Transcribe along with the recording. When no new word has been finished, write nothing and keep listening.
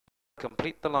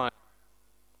complete the line.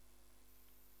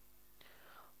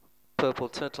 Purple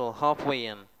Turtle halfway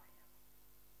in.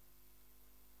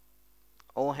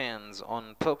 All hands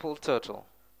on Purple Turtle.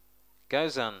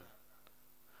 Goes in.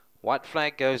 White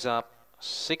flag goes up.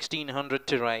 1600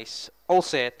 to race. All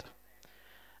set.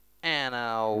 And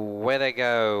where they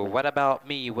go. What About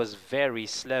Me was very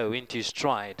slow into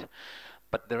stride.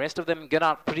 But the rest of them got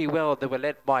out pretty well. They were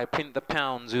led by Print the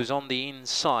Pounds, who's on the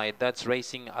inside. That's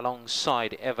racing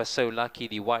alongside Ever So Lucky,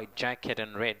 the white jacket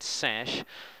and red sash.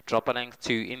 Drop a length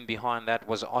to in behind that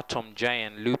was Autumn J,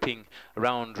 and looping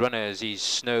around runners is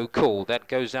Snow Cool. That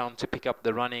goes down to pick up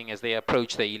the running as they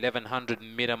approach the 1100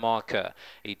 meter marker.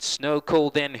 It's Snow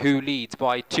Cool then who leads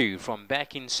by 2. From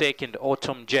back in second,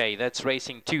 Autumn J. That's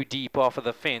racing 2 deep off of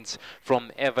the fence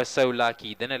from Ever So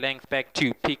Lucky. Then a length back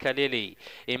to Piccalilli.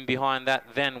 In behind that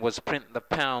then was Print the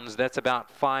Pounds. That's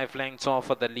about 5 lengths off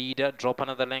of the leader. Drop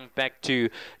another length back to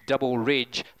Double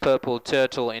Ridge, Purple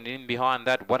Turtle, and in behind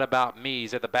that What About Me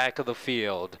is at the back of the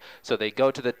field. So they go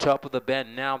to the top of the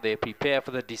bend now. They prepare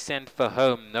for the descent for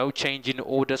home. No change in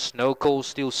order. Snow Coal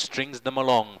still strings them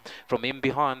along. From in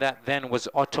behind that then was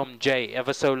Autumn J.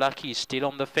 Ever So Lucky still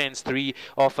on the fence. 3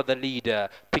 off of the leader.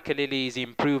 Piccalilli is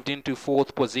improved into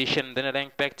 4th position. Then a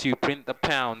length back to Print the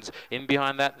Pounds. In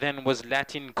behind that then was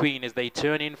Latin Queen as they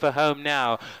turn in for home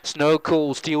now. Snow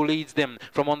Coal still leads them.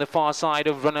 From on the far side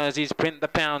of runners is Print the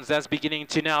Pounds. That's beginning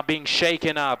to now being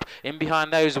shaken up. In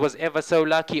behind those was Ever So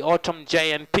Lucky, Autumn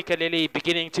J, and Piccalilli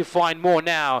beginning to find more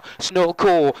now. Snow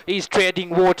Coal is treading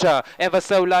water. Ever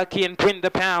So Lucky and Print the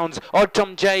Pounds.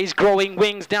 Autumn J is growing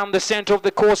wings down the center of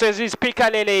the course as is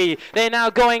Piccalilli. They're now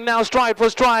going now stride for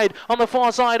stride. On the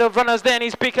far side of runners then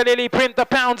is Piccalilli. Print the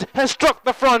Pounds has struck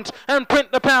the front, and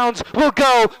Print the Pounds will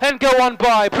go and go on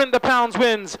by. Print the Pounds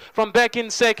wins. From back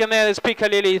in second there is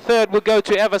Piccalilli. Third will go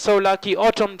to Ever So Lucky.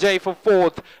 Autumn J for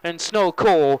 4th, and Snow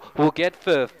Coal will get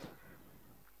 5th.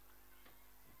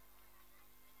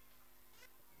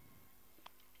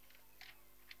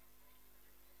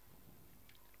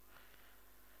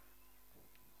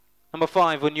 Number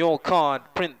 5 on your card,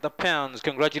 Print the Pounds.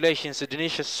 Congratulations to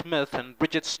Denicious Smith and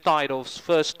Bridget Stidolph's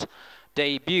first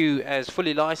debut as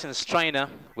fully licensed trainer.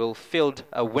 Will field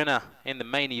a winner in the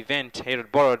main event here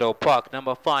at Borrowdale Park.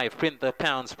 Number 5, Print the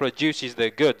Pounds, produces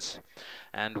the goods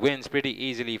and wins pretty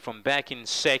easily. From back in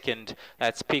second,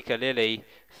 that's Piccalilli.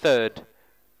 Third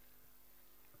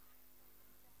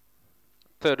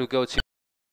will go to